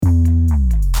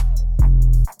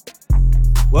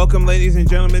Welcome, ladies and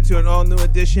gentlemen, to an all-new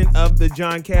edition of the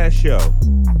John Cash Show.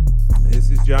 This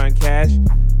is John Cash.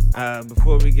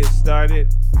 Before we get started,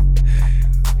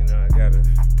 I gotta,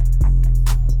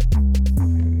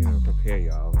 prepare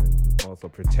y'all and also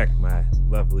protect my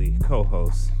lovely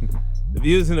co-hosts. The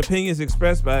views and opinions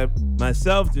expressed by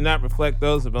myself do not reflect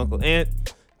those of Uncle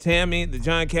Ant, Tammy, the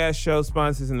John Cash Show,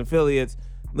 sponsors, and affiliates.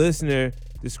 Listener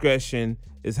discretion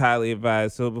is highly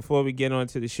advised. So before we get on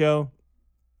to the show,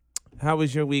 how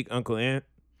was your week, Uncle Ant?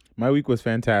 My week was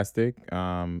fantastic.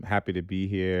 Happy to be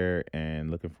here and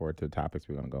looking forward to the topics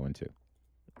we're going to go into.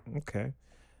 Okay.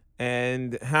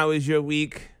 And how is your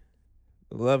week?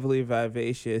 Lovely,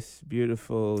 vivacious,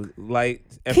 beautiful, light,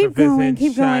 effervescent,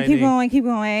 keep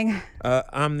going.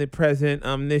 Omnipresent,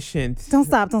 omniscient. Don't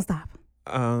stop.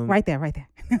 Right there.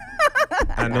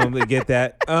 I normally get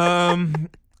that.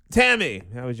 Tammy,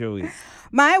 how was your week?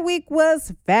 My week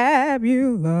was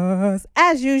fabulous,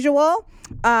 as usual.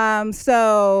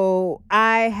 So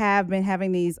I have been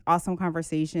having these awesome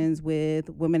conversations with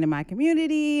women in my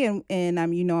community, and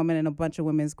I'm in a bunch of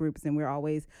women's groups, and we're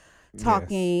always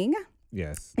talking.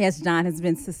 Yes. Yes, John has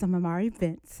been to some of our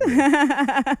events.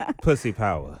 Pussy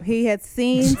power. He had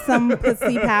seen some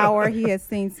pussy power. He had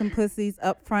seen some pussies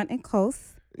up front and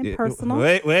close and personal.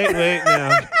 Wait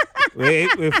now. Wait,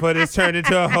 before this turned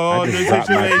into a whole new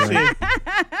situation.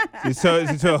 It turns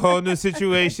into a whole new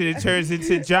situation. It turns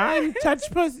into John touch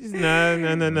pussies.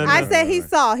 No. I said he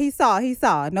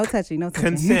saw. No touching.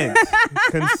 Consent.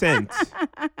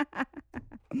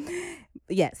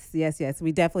 Yes.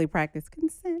 We definitely practice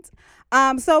consent.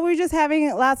 So we're just having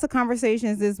lots of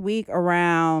conversations this week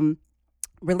around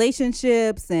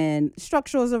relationships and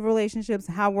structures of relationships,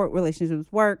 how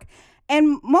relationships work.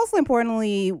 And most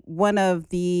importantly, one of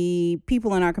the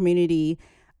people in our community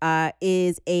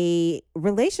is a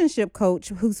relationship coach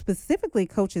who specifically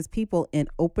coaches people in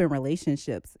open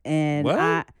relationships. And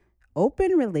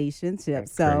open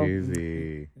relationships. That's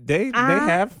crazy. They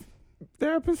have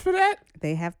therapists for that?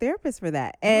 They have therapists for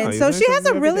that. And so she has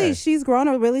she's grown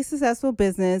a really successful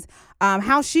business.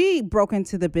 How she broke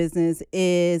into the business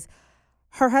is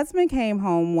her husband came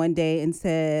home one day and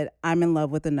said, I'm in love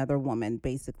with another woman,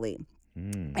 basically.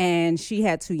 And she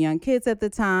had 2 young kids at the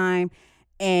time.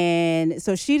 And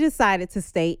so she decided to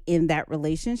stay in that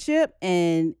relationship.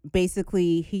 And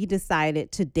basically, he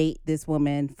decided to date this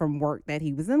woman from work that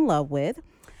he was in love with.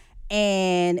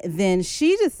 And then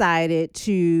she decided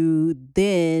to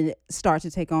then start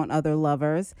to take on other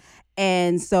lovers.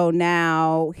 And so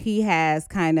now he has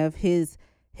kind of his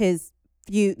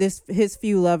few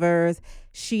lovers.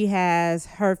 She has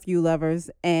her few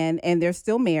lovers, and they're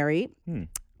still married.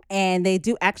 And they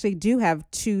do have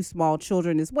 2 small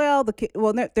children as well.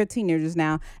 They're teenagers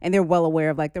now, and they're well aware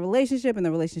of like the relationship and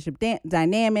the relationship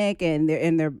dynamic, and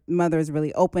their mother is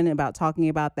really open about talking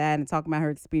about that and talking about her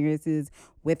experiences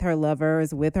with her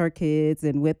lovers, with her kids,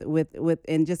 and with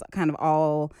and just kind of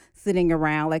all sitting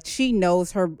around. Like she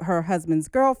knows her husband's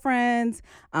girlfriends,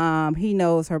 he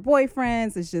knows her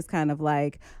boyfriends. It's just kind of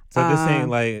like. So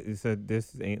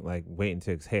this ain't like waiting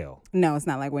to exhale. No, it's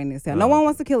not like waiting to exhale. No one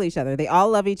wants to kill each other. They all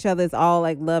love each other. It's all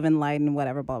like love and light and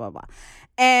whatever, blah, blah, blah.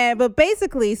 But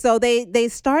basically, so they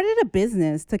started a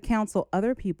business to counsel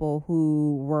other people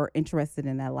who were interested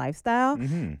in that lifestyle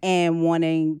and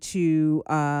wanting to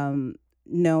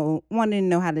know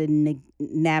how to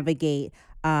navigate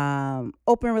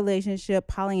open relationship,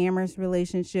 polyamorous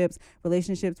relationships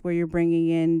where you're bringing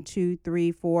in 2,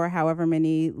 3, 4, however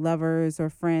many lovers or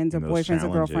friends or boyfriends or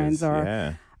girlfriends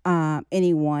or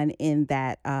anyone in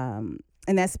that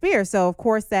sphere. So of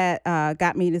course that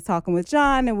got me to talking with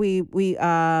John, and we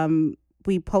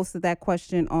posted that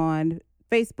question on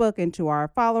Facebook and to our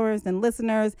followers and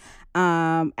listeners,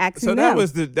 asking them.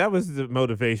 That was the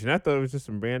motivation. I thought it was just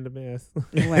some random ass.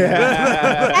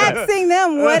 Asking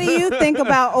them, what do you think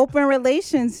about open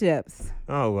relationships?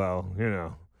 Oh well,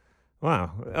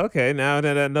 wow. Okay, now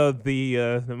that I know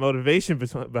the motivation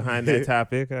behind that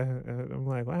topic, I'm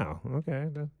like, wow. Okay,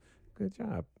 good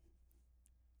job.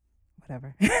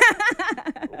 Whatever.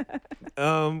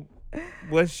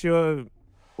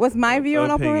 What's my view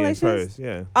on open relationships? First,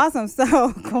 yeah. Awesome.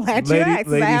 So glad you asked.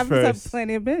 I have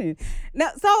plenty of opinions.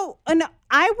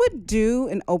 I would do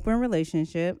an open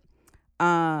relationship,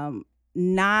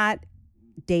 not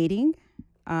dating,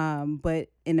 but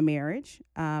in a marriage.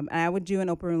 And I would do an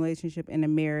open relationship in a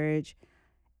marriage.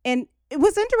 And it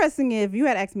was interesting, if you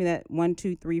had asked me that 1,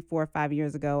 2, 3, 4, 5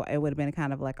 years ago, it would have been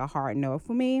kind of like a hard no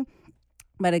for me.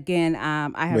 But again,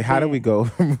 I have. Wait, how do we go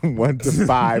from 1 to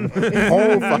 5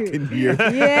 whole fucking year?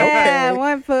 Yeah, Okay.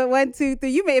 1 foot, 1, 2, 3.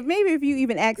 You maybe if you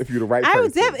even asked, If you're the right I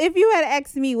would person. if you had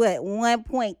asked me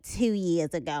 1.2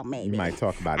 years ago, maybe You might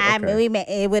talk about it. I Okay. mean,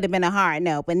 it would have been a hard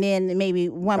no, but then maybe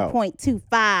 1.25.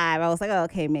 I was like, oh,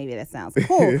 okay, maybe that sounds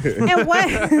cool.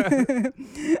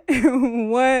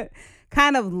 And what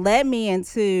kind of led me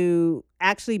into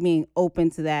actually being open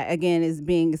to that again is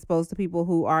being exposed to people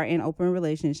who are in open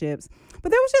relationships.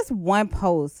 But there was just one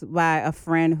post by a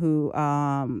friend who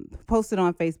posted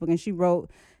on Facebook, and she wrote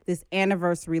this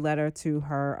anniversary letter to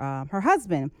her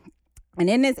husband. And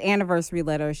in this anniversary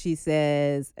letter, she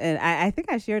says, and I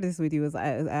think I shared this with you,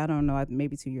 I don't know,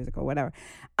 maybe 2 years ago, whatever.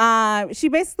 She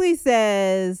basically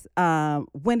says,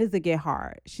 when does it get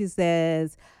hard? She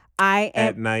says,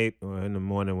 at night or in the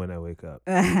morning when I wake up.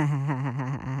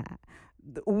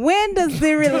 When does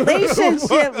the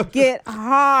relationship get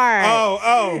hard?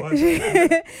 Oh.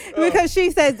 Because she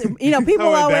says,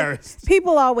 people embarrassed.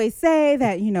 people always say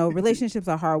that, relationships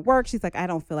are hard work. She's like, I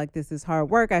don't feel like this is hard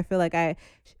work. I feel like I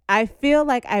have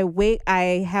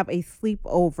a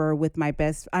sleepover with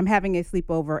I'm having a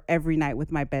sleepover every night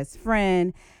with my best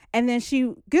friend. And then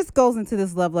she just goes into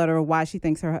this love letter of why she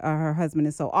thinks her husband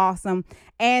is so awesome.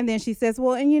 And then she says,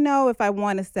 well, and if I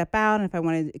want to step out and if I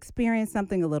want to experience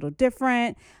something a little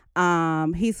different,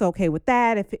 he's okay with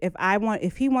that.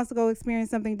 If he wants to go experience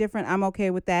something different, I'm okay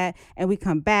with that. And we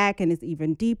come back and it's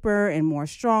even deeper and more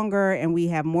stronger and we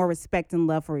have more respect and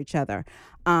love for each other.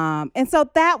 And so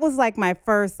that was like my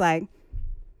first, like,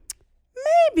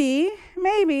 maybe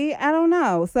I don't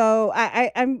know. So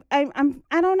I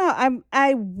don't know.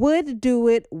 I would do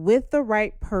it with the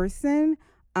right person.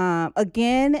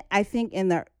 Again, I think in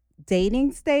the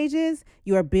dating stages,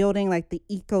 you are building like the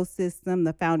ecosystem,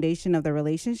 the foundation of the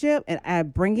relationship,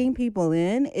 and bringing people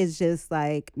in is just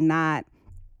like not.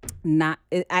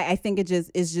 I think it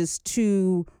just is just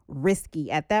too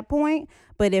risky at that point.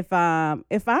 But if I'm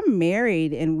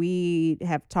married and we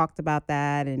have talked about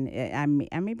that, and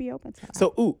I may be open to that.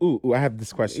 So I have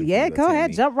this question. Yeah, for you, go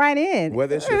ahead, Tammy. jump right in.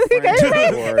 Whether it's your friends or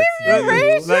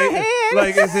Raise you, your hand.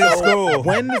 Like it's in school.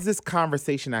 when does this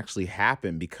conversation actually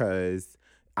happen? Because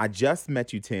I just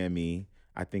met you, Tammy.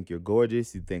 I think you're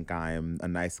gorgeous. You think I am a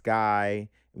nice guy.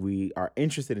 We are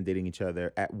interested in dating each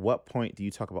other. At what point do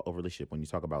you talk about relationship? When you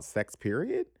talk about sex,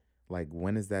 period? Like,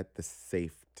 when is that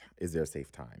is there a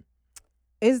safe time?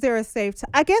 Is there a safe time?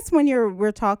 I guess when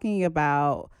we're talking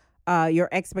about your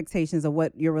expectations of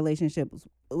what your relationship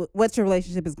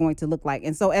is going to look like.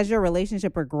 And so as your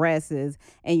relationship progresses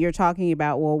and you're talking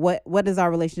about, well, what is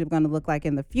our relationship going to look like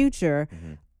in the future?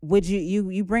 Mm-hmm. Would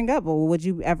you bring up, or would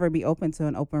you ever be open to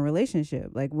an open relationship?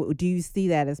 Like, do you see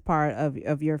that as part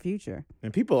of your future?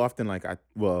 And people often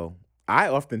I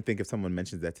often think if someone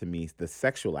mentions that to me, the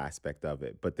sexual aspect of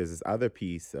it, but there's this other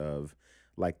piece of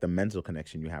like the mental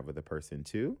connection you have with a person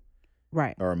too.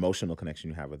 Right. Or emotional connection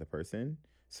you have with a person.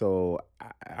 So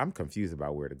I'm confused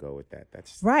about where to go with that.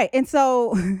 That's right. And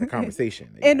so the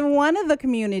conversation. In one of the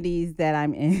communities that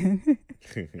I'm in,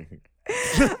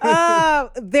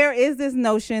 there is this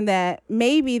notion that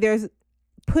maybe there's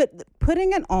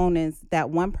putting an onus that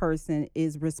one person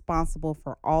is responsible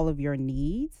for all of your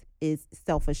needs is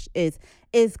selfish, is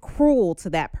cruel to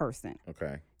that person.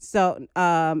 Okay. So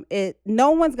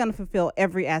no one's going to fulfill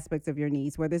every aspect of your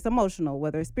needs, whether it's emotional,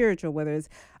 whether it's spiritual, whether it's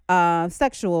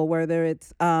sexual, whether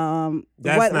it's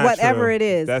whatever true. it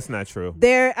is. That's not true.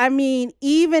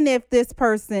 Even if this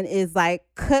person is like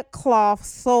cut cloth,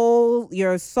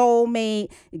 your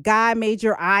soulmate, God made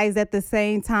your eyes at the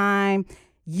same time,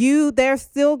 there's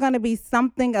still going to be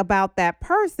something about that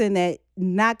person that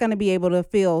not going to be able to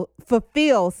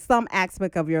fulfill some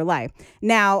aspect of your life.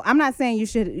 Now, I'm not saying you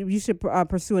should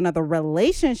pursue another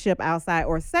relationship outside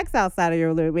or sex outside of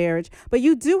your marriage, but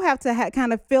you do have to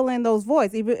kind of fill in those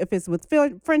voids, even if it's with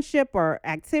friendship or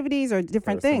activities or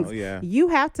different things. Yeah. You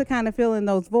have to kind of fill in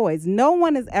those voids. Not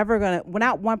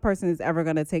one person is ever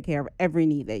going to take care of every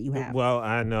need that you have. Well,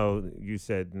 I know you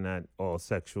said not all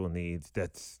sexual needs.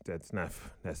 That's not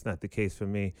the case for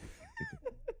me.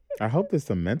 I hope there's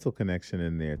some mental connection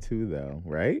in there too, though,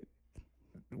 right?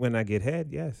 When I get head,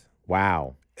 yes.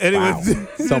 Wow. Anyways, wow.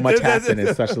 So much happened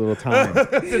in such a little time.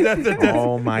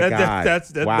 Oh my God. That's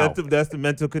the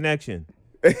mental connection.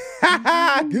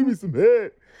 Give me some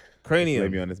head. Cranium. Lay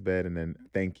me on this bed and then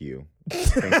thank you.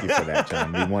 Thank you for that,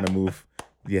 John. We want to move.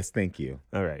 Yes, thank you.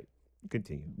 All right.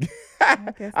 Continue.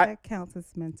 I guess that counts as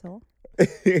mental.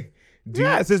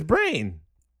 It's his brain.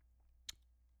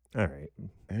 All right.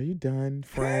 Are you done,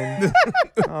 friend?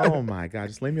 Oh my God.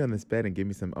 Just lay me on this bed and give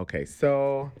me some. Okay.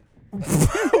 So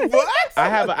What? I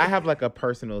have like a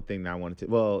personal thing that I wanted to.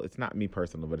 Well, it's not me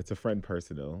personal, but it's a friend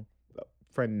personal.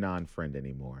 Friend, non-friend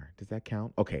anymore. Does that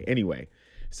count? Okay. Anyway,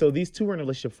 so these two were in a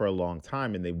relationship for a long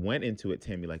time, and they went into it,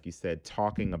 Tammy, like you said,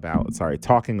 talking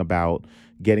about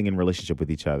getting in relationship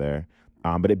with each other,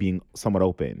 but it being somewhat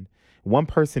open. One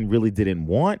person really didn't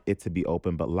want it to be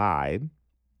open, but lied.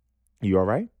 You all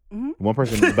right? Mm-hmm. One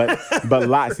person, but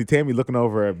lied. See, Tammy looking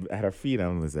over at her feet.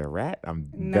 Is there a rat?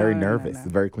 I'm very nervous. It's a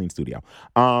very clean studio.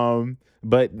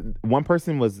 But one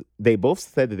person they both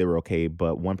said that they were okay,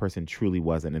 but one person truly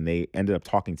wasn't. And they ended up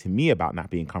talking to me about not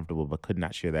being comfortable, but could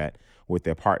not share that with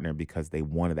their partner because they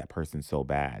wanted that person so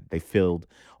bad. They filled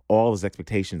all those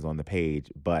expectations on the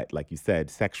page, but like you said,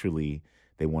 sexually,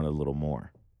 they wanted a little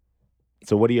more.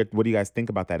 So what do you guys think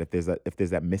about that? If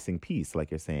there's that missing piece, like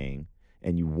you're saying,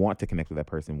 and you want to connect with that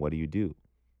person, what do you do?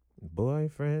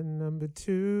 Boyfriend number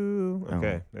 2.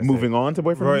 Okay. Moving on to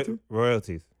boyfriend number 2?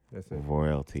 Royalties. That's it.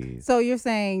 Royalties. So you're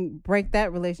saying break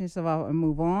that relationship off and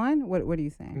move on? What are you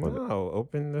saying? No,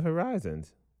 open the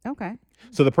horizons. Okay.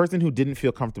 So the person who didn't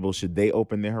feel comfortable, should they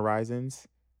open their horizons?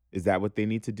 Is that what they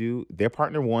need to do? Their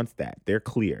partner wants that. They're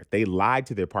clear. They lied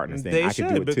to their partner saying, I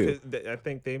can do it too. I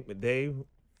think they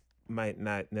might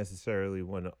not necessarily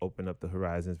want to open up the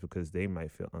horizons because they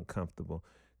might feel uncomfortable,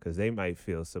 because they might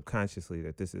feel subconsciously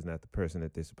that this is not the person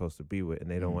that they're supposed to be with,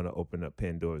 and they don't want to open up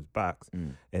Pandora's box,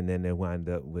 and then they wind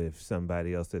up with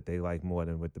somebody else that they like more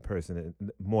than the person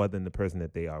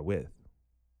that they are with.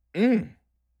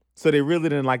 So they really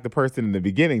didn't like the person in the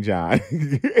beginning, John.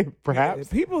 Perhaps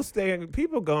people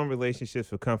go in relationships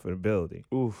for comfortability.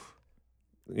 Oof.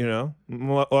 You know,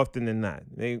 more often than not,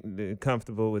 they're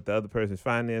comfortable with the other person's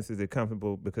finances. They're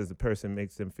comfortable because the person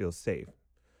makes them feel safe.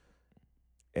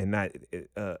 And not,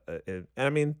 I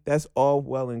mean, that's all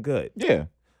well and good. Yeah.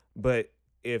 But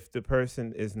if the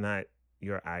person is not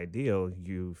your ideal,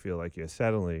 you feel like you're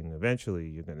settling, eventually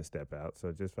you're going to step out.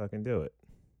 So just fucking do it.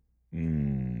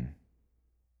 No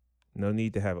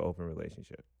need to have an open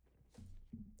relationship.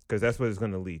 Because that's what it's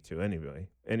going to lead to anyway.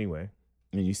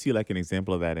 And you see like an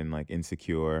example of that in like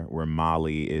Insecure, where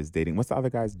Molly is dating, what's the other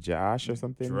guy's, Josh or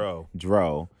something? Dro.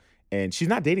 And she's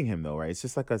not dating him though, right? It's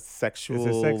just like a sexual,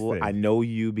 it's a sex thing. I know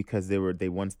you because they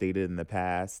once dated in the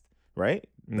past, right?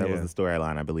 That was the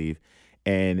storyline, I believe.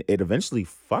 And it eventually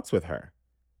fucks with her.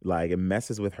 Like it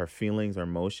messes with her feelings or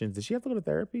emotions. Did she have to go to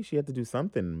therapy? She had to do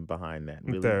something behind that.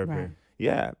 Really. Therapy. Right.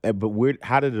 Yeah. But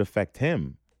how did it affect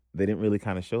him? They didn't really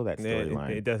kind of show that storyline.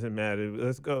 It doesn't matter.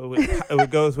 Let's go with it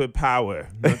goes with power.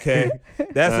 Okay,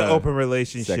 that's an open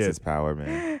relationship. Sex is power,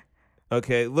 man.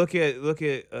 Okay, look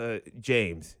at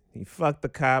James. He fucked the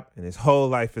cop, and his whole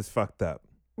life is fucked up.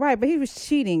 Right, but he was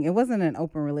cheating. It wasn't an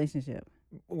open relationship.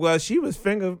 Well, she was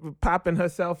finger popping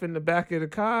herself in the back of the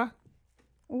car.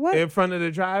 What? In front of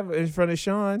the driver, in front of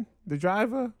Sean, the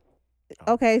driver.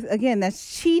 Okay, again,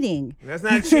 that's cheating. That's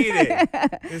not cheating.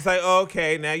 It's like,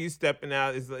 okay, now you stepping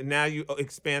out. It's like, now you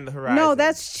expand the horizon. No,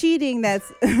 that's cheating. That's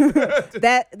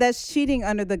that's cheating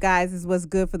under the guise is what's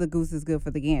good for the goose is good for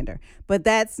the gander. But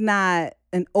that's not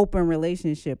an open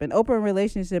relationship. An open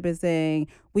relationship is saying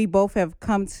we both have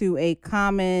come to a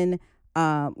common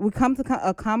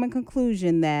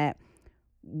conclusion that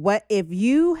what if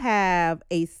you have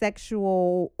a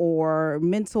sexual or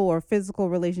mental or physical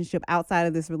relationship outside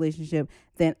of this relationship,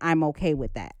 then I'm okay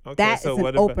with that. Okay, that is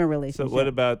an open relationship. So what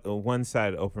about a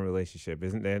one-sided open relationship?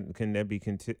 Can that be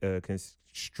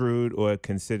construed or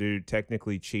considered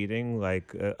technically cheating?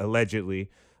 Like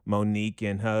allegedly, Monique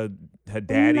and her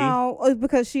daddy. No, it's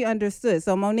because she understood.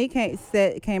 So Monique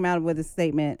came out with a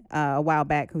statement a while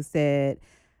back who said,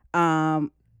 and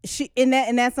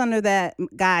that's under that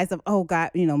guise of, oh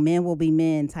God, men will be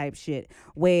men type shit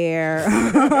where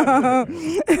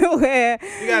you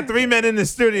got 3 men in the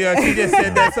studio. She just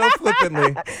said that so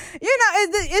flippantly.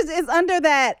 It's under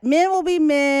that men will be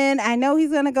men. I know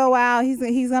he's gonna go out.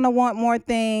 He's gonna want more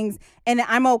things, and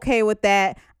I'm okay with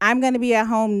that. I'm going to be at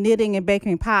home knitting and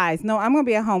baking pies. No, I'm going to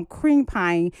be at home cream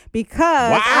pieing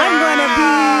because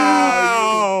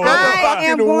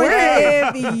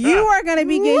if you are going to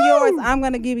be getting yours, I'm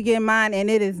going to be getting mine. And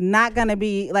it is not going to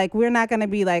be like, we're not going to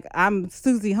be like, I'm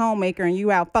Susie Homemaker and you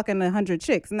out fucking 100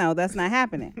 chicks. No, that's not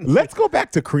happening. Let's go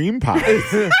back to cream pies.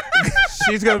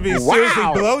 She's going to be Susie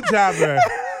Blowjobber.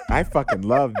 I fucking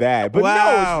love that. But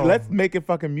no, let's make it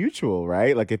fucking mutual,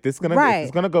 right? Like if it's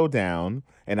gonna go down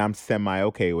and I'm semi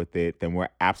okay with it, then we're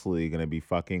absolutely gonna be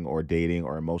fucking or dating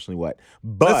or emotionally what.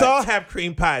 But let's all have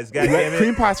cream pies, goddammit.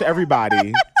 Cream pies for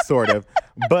everybody, sort of.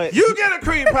 But you get a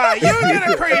cream pie, you get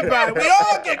a cream pie. We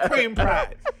all get cream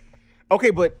pies. Okay,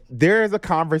 but there is a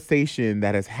conversation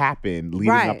that has happened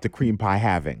leading up to cream pie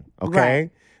having. Okay.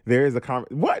 Right. there is a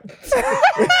what?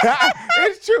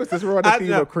 It's true. Since we're on the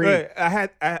theme of cream. I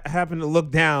happened to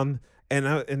look down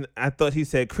and I thought he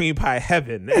said cream pie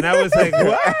heaven, and I was like,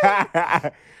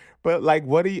 what? But like,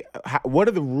 what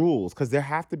are the rules? Because there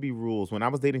have to be rules. When I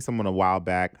was dating someone a while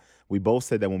back, we both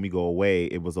said that when we go away,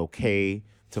 it was okay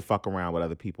to fuck around with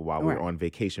other people while we're on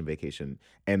vacation.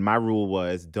 And my rule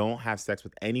was don't have sex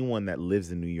with anyone that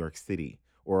lives in New York City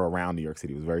or around New York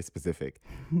City. It was very specific.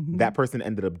 That person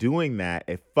ended up doing that.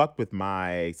 It fucked with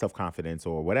my self-confidence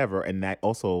or whatever. And that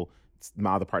also,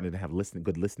 my other partner didn't have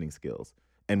good listening skills.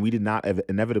 And we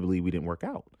inevitably, we didn't work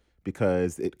out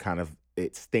because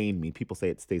it stained me. People say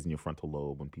it stays in your frontal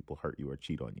lobe when people hurt you or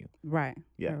cheat on you. Right.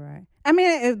 Yeah. Right. I mean,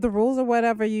 if the rules are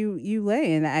whatever you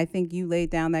lay, and I think you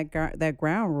laid down that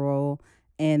ground rule,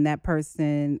 and that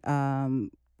person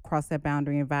crossed that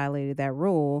boundary and violated that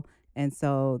rule, and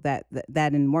so that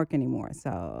didn't work anymore.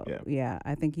 So yeah,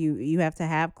 I think you have to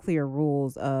have clear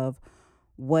rules of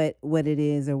what it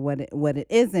is or what it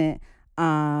isn't.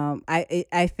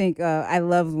 I think I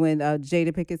love when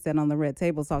Jada Pinkett said on the Red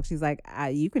Table Talk, she's like,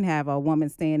 you can have a woman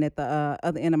staying at the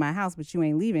other end of my house, but you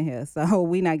ain't leaving here, so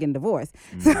we not getting divorced.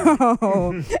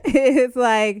 So it's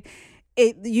like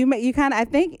you kind of, I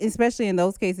think, especially in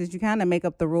those cases, you kind of make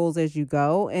up the rules as you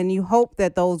go, and you hope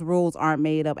that those rules aren't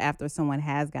made up after someone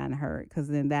has gotten hurt, because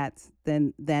then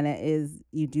it is,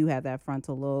 you do have that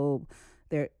frontal lobe.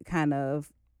 They're kind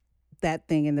of that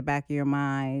thing in the back of your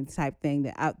mind type thing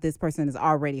that this person has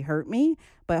already hurt me,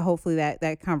 but hopefully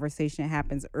that conversation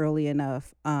happens early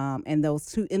enough, and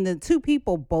the two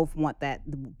people both want that.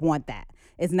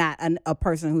 It's not a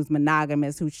person who's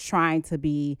monogamous who's trying to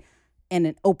be in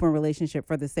an open relationship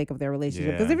for the sake of their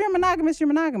relationship. Because if you're monogamous, you're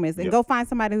monogamous, and go find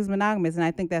somebody who's monogamous, and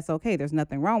I think that's okay. There's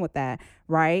nothing wrong with that,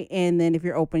 right? And then if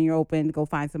you're open, you're open. Go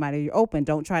find somebody you're open.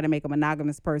 Don't try to make a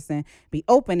monogamous person be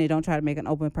open, and don't try to make an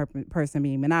open person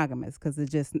be monogamous, because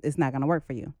it's not going to work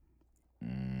for you.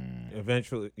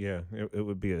 Eventually, yeah, it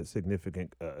would be a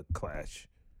significant clash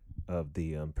of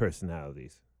the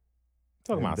personalities.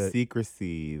 Talking about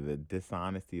secrecy, the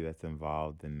dishonesty that's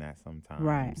involved in that sometimes.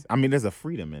 Right. I mean, there's a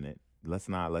freedom in it. Let's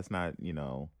not,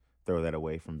 throw that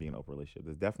away from being an open relationship.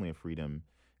 There's definitely a freedom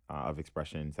of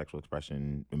expression, sexual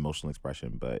expression, emotional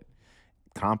expression, but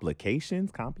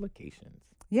complications.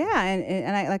 Yeah,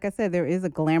 and I, like I said, there is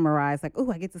a glamorized, like,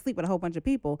 oh, I get to sleep with a whole bunch of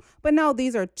people. But no,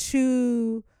 these are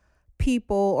two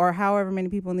people or however many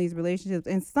people in these relationships,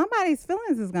 and somebody's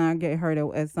feelings is going to get hurt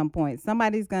at some point.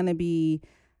 Somebody's going to be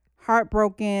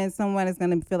heartbroken. Someone is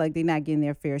going to feel like they're not getting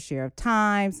their fair share of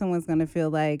time. Someone's going to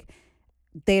feel like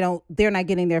they're not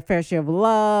getting their fair share of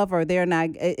love, or they're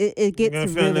not, it gets they're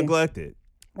gonna feel neglected.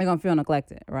 They're going to feel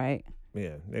neglected, right?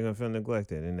 Yeah, they're going to feel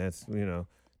neglected. And that's,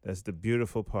 that's the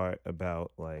beautiful part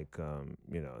about, like, a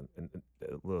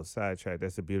little sidetrack.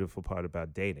 That's the beautiful part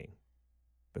about dating,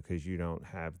 because you don't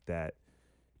have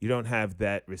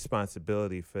that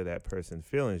responsibility for that person's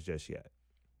feelings just yet.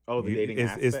 Oh, the dating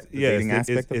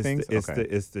aspect of things?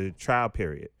 It's the trial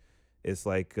period. It's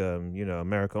like,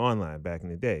 America Online back in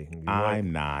the day.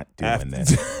 I'm not doing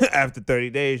this. After 30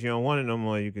 days, you don't want it no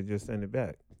more, you could just send it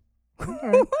back.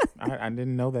 Okay. I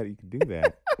didn't know that you could do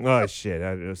that. Oh,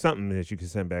 shit. Something that you can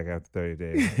send back after 30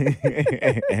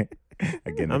 days.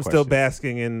 Again, I'm still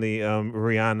basking in the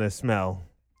Rihanna smell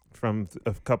from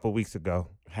a couple weeks ago.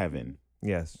 Heaven.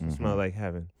 Yes, smell like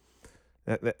heaven.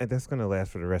 That's going to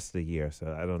last for the rest of the year,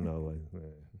 so I don't know.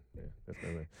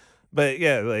 But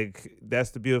yeah, like,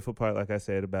 that's the beautiful part, like I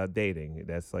said, about dating.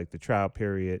 That's like the trial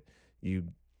period. You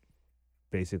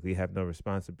basically have no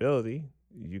responsibility.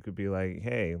 You could be like,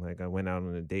 hey, like, I went out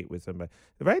on a date with somebody.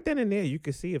 Right then and there, you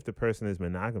could see if the person is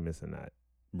monogamous or not.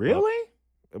 Really?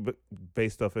 But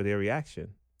based off of their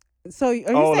reaction. So are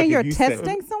you saying you're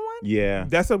testing someone? Yeah.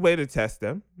 That's a way to test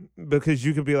them, because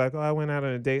you could be like, oh, I went out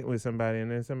on a date with somebody,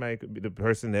 and then somebody could be the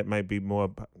person that might be more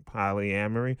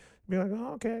polyamory. Be like,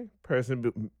 oh, okay.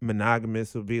 Person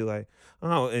monogamous will be like,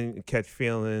 oh, and catch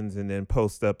feelings, and then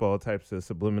post up all types of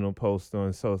subliminal posts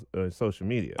on social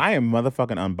media. I am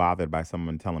motherfucking unbothered by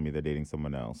someone telling me they're dating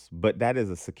someone else, but that is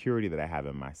a security that I have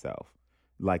in myself.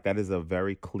 Like, that is a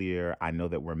very clear, I know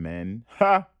that we're men.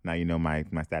 Ha! Now you know my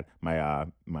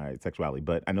sexuality,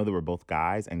 but I know that we're both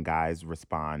guys, and guys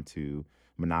respond to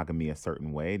monogamy a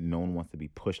certain way. No one wants to be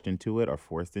pushed into it or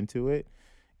forced into it.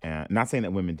 And not saying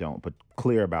that women don't, but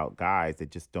clear about guys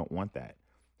that just don't want that.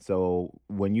 So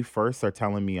when you first are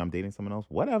telling me I'm dating someone else,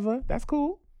 whatever, that's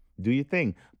cool. Do your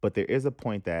thing. But there is a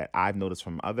point that I've noticed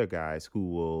from other guys who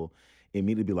will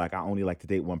immediately be like, I only like to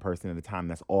date one person at a time.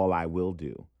 That's all I will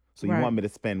do. So you want me to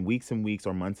spend weeks and weeks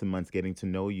or months and months getting to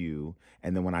know you,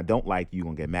 and then when I don't like you, you're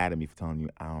going to get mad at me for telling you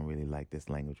I don't really like this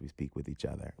language we speak with each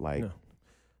other. Like,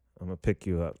 I'm gonna pick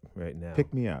you up right now.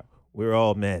 Pick me up. We're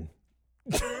all men.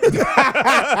 Tammy And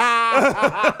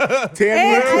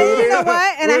you know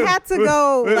what? And I had to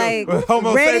go like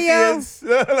Homo radio. sapiens.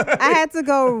 I had to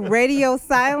go radio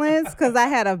silence because I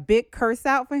had a big curse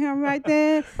out for him right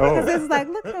then. Because it's like,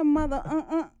 look at her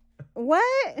mother.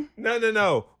 What?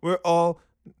 No. We're all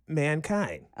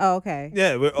mankind. Oh, okay.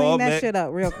 Yeah, we're Clean all that shit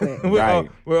up real quick.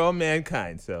 We're all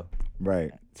mankind. So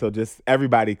right. So just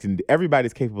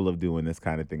everybody's capable of doing this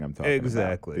kind of thing I'm talking about.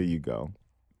 Exactly. There you go.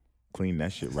 Clean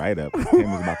that shit right up. Tim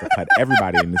was about to cut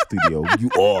everybody in the studio. You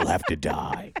all have to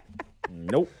die.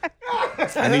 Nope.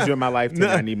 I need you in my life, Tim.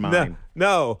 I need mine.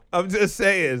 No, I'm just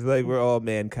saying, it's like we're all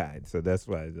mankind. So that's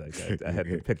why like I had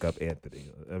to pick up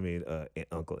Anthony. I mean,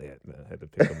 Uncle Ant. I had to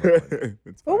pick him up.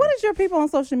 Well, what did your people on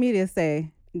social media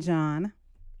say, John?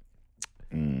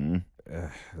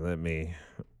 Let me.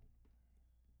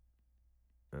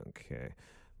 Okay.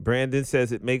 Brandon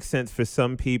says it makes sense for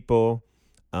some people.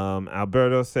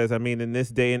 Alberto says, I mean, in this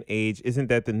day and age, isn't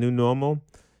that the new normal?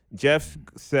 Jeff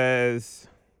says,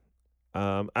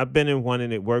 I've been in one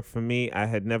and it worked for me. I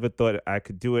had never thought I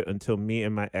could do it until me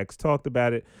and my ex talked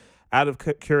about it. Out of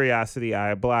curiosity,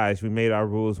 I obliged. We made our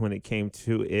rules when it came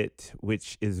to it,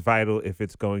 which is vital if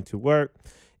it's going to work.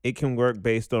 It can work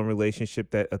based on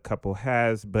relationship that a couple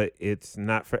has, but it's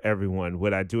not for everyone.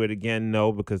 Would I do it again?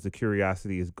 No, because the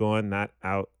curiosity is gone, not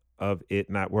out of it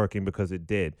not working because it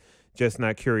did. Just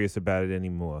not curious about it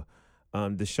anymore.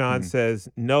 Deshaun says,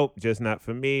 nope, just not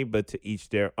for me, but to each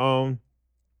their own.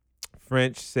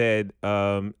 French said,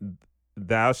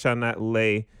 thou shalt not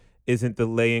lay isn't the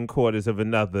laying quarters of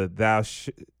another. Thou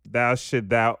should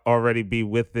thou already be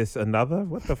with this another?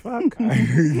 What the fuck?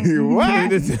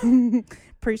 What?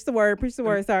 Preach the word,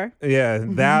 sir. Yeah,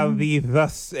 thou thee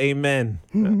thus, amen.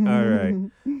 All right.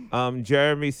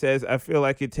 Jeremy says, I feel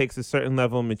like it takes a certain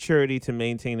level of maturity to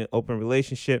maintain an open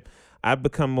relationship. I've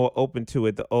become more open to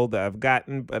it the older I've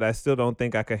gotten, but I still don't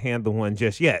think I could handle one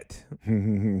just yet.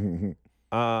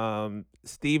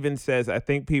 Steven says, I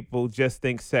think people just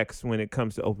think sex when it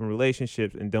comes to open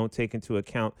relationships and don't take into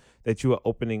account that you are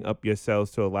opening up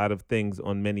yourselves to a lot of things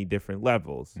on many different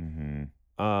levels.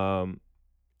 Carl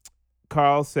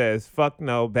says, fuck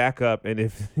no, back up. And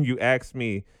if you ask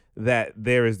me, that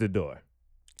there is the door.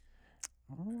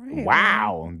 All right.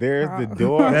 Wow, there's the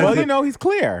door. Well, he's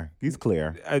clear. He's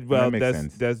clear. Well, that makes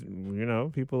sense. That's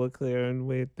people are clear in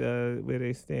where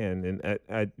they stand, and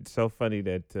it's so funny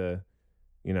that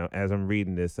as I'm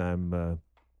reading this, I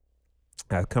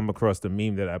come across the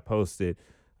meme that I posted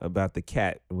about the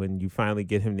cat when you finally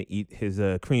get him to eat his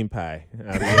cream pie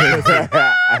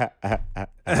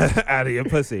out of your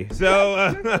pussy.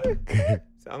 So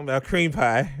talking about cream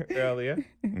pie earlier.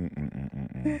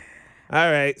 All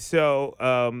right. So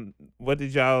what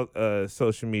did y'all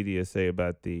social media say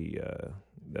about the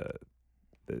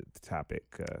topic?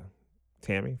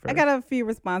 Tammy first? I got a few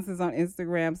responses on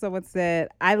Instagram. Someone said,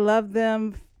 I love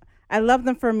them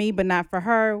for me, but not for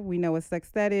her. We know what sex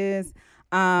that is.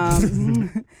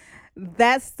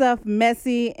 That stuff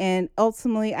messy, and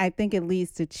ultimately I think it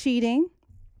leads to cheating.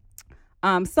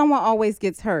 Someone always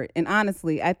gets hurt, and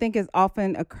honestly, I think it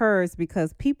often occurs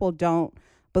because people don't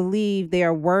believe they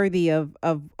are worthy of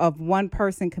one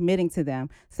person committing to them,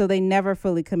 so they never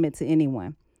fully commit to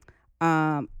anyone.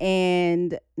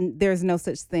 And there's no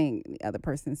such thing, the other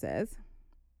person says.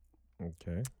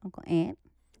 Okay. Uncle Ant.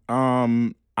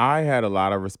 I had a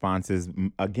lot of responses.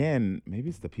 Again, maybe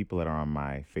it's the people that are on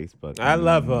my Facebook. I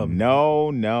love them. No.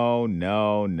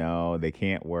 They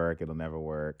can't work. It'll never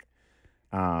work.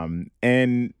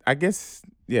 And I guess,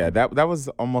 that was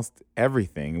almost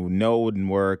everything. No, it wouldn't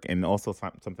work. And also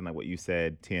something like what you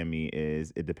said, Tammy,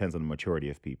 is it depends on the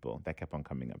maturity of people. That kept on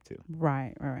coming up too.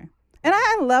 Right. And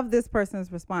I love this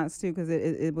person's response too, because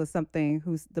it was something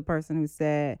the person who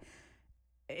said,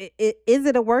 is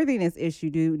it a worthiness issue?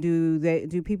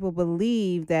 Do people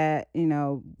believe that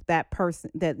that person,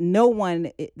 that no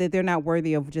one, that they're not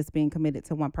worthy of just being committed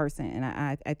to one person? And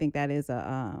I think that is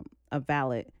a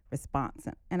valid response,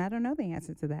 and I don't know the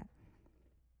answer to that.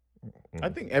 I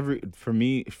think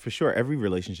for sure, every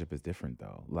relationship is different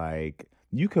though. Like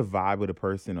you could vibe with a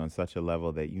person on such a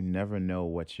level that you never know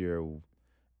what you're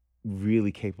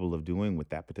really capable of doing with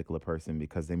that particular person,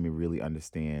 because they may really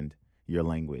understand your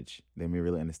language. They may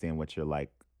really understand what you're like.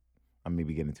 I may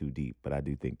be getting too deep, but I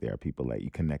do think there are people that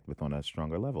you connect with on a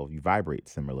stronger level. You vibrate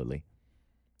similarly.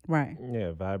 Right.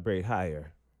 Yeah, vibrate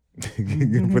higher.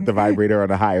 You put the vibrator on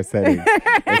a higher setting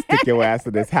and stick your ass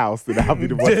in this house, and I'll be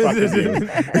the one fucking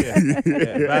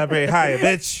you. Vibrate higher,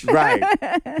 bitch. Right.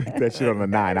 Put that shit on a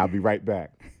 9. I'll be right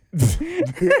back.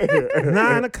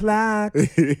 9 o'clock.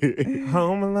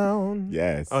 Home Alone.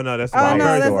 Yes. Oh no, that's the Oh wrong no,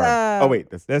 version. that's oh wait,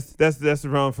 That's the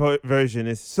wrong version.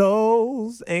 It's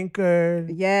Souls Anchored.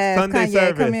 yes, Sunday Kanye,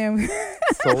 service. come in.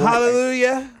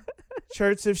 Hallelujah.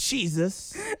 Church of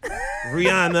Jesus.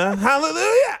 Rihanna.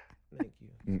 Hallelujah. Thank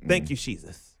you. Thank you,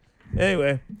 Jesus.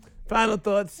 Anyway, final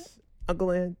thoughts,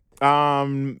 Uncle Ant.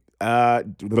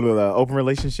 Open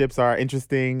relationships are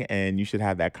interesting, and you should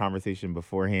have that conversation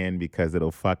beforehand because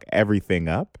it'll fuck everything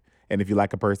up. And if you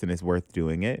like a person, it's worth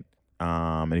doing it.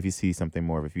 And if you see something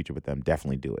more of a future with them,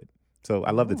 definitely do it. So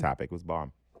I love the topic. It was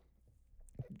bomb.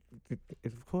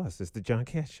 Of course, it's the John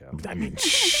Cash Show. I mean,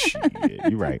 shit,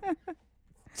 you're right.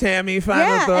 Tammy,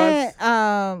 final thoughts.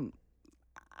 And,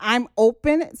 I'm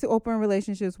open to open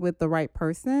relationships with the right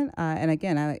person. And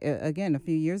again, a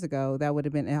few years ago, that would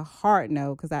have been a hard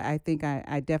no because I think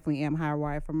I definitely am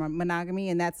hardwired for monogamy,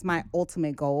 and that's my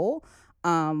ultimate goal.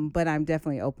 But I'm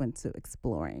definitely open to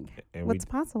exploring what's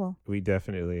possible. We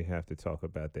definitely have to talk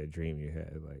about that dream you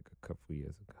had like a couple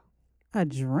years ago. A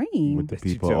dream With the That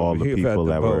you people, told all me the about people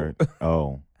the that were. boat.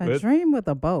 Oh. a dream with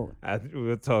a boat.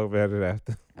 We'll talk about it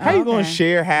after. How you going to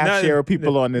Okay. share with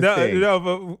people on this thing? No,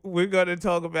 but we're going to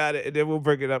talk about it, and then we'll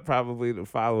bring it up probably the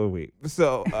following week.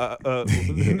 So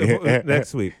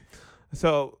next week.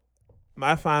 So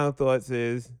my final thoughts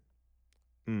is,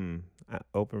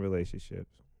 open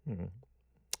relationships.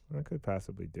 I could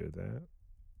possibly do that.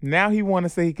 Now he want to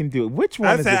say he can do it. Which one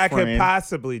I is said it, I could friend?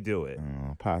 possibly do it.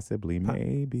 Oh, possibly,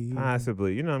 maybe.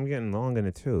 Possibly. You know, I'm getting long in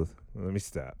the tooth. Let me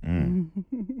stop.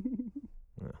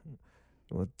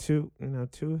 Well, two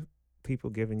people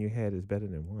giving you head is better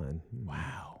than one.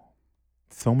 Wow.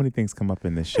 So many things come up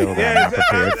in this show that I'm not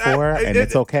prepared for, and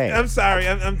it's okay. I'm sorry.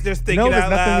 I'm just thinking No, there's out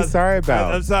nothing loud. to be sorry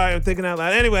about. I'm sorry. I'm thinking out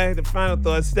loud. Anyway, the final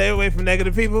thought: stay away from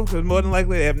negative people because more than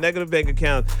likely they have negative bank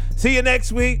accounts. See you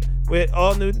next week with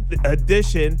all new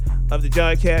edition of the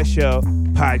John Cash Show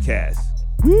podcast.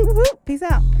 Peace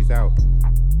out. Peace out.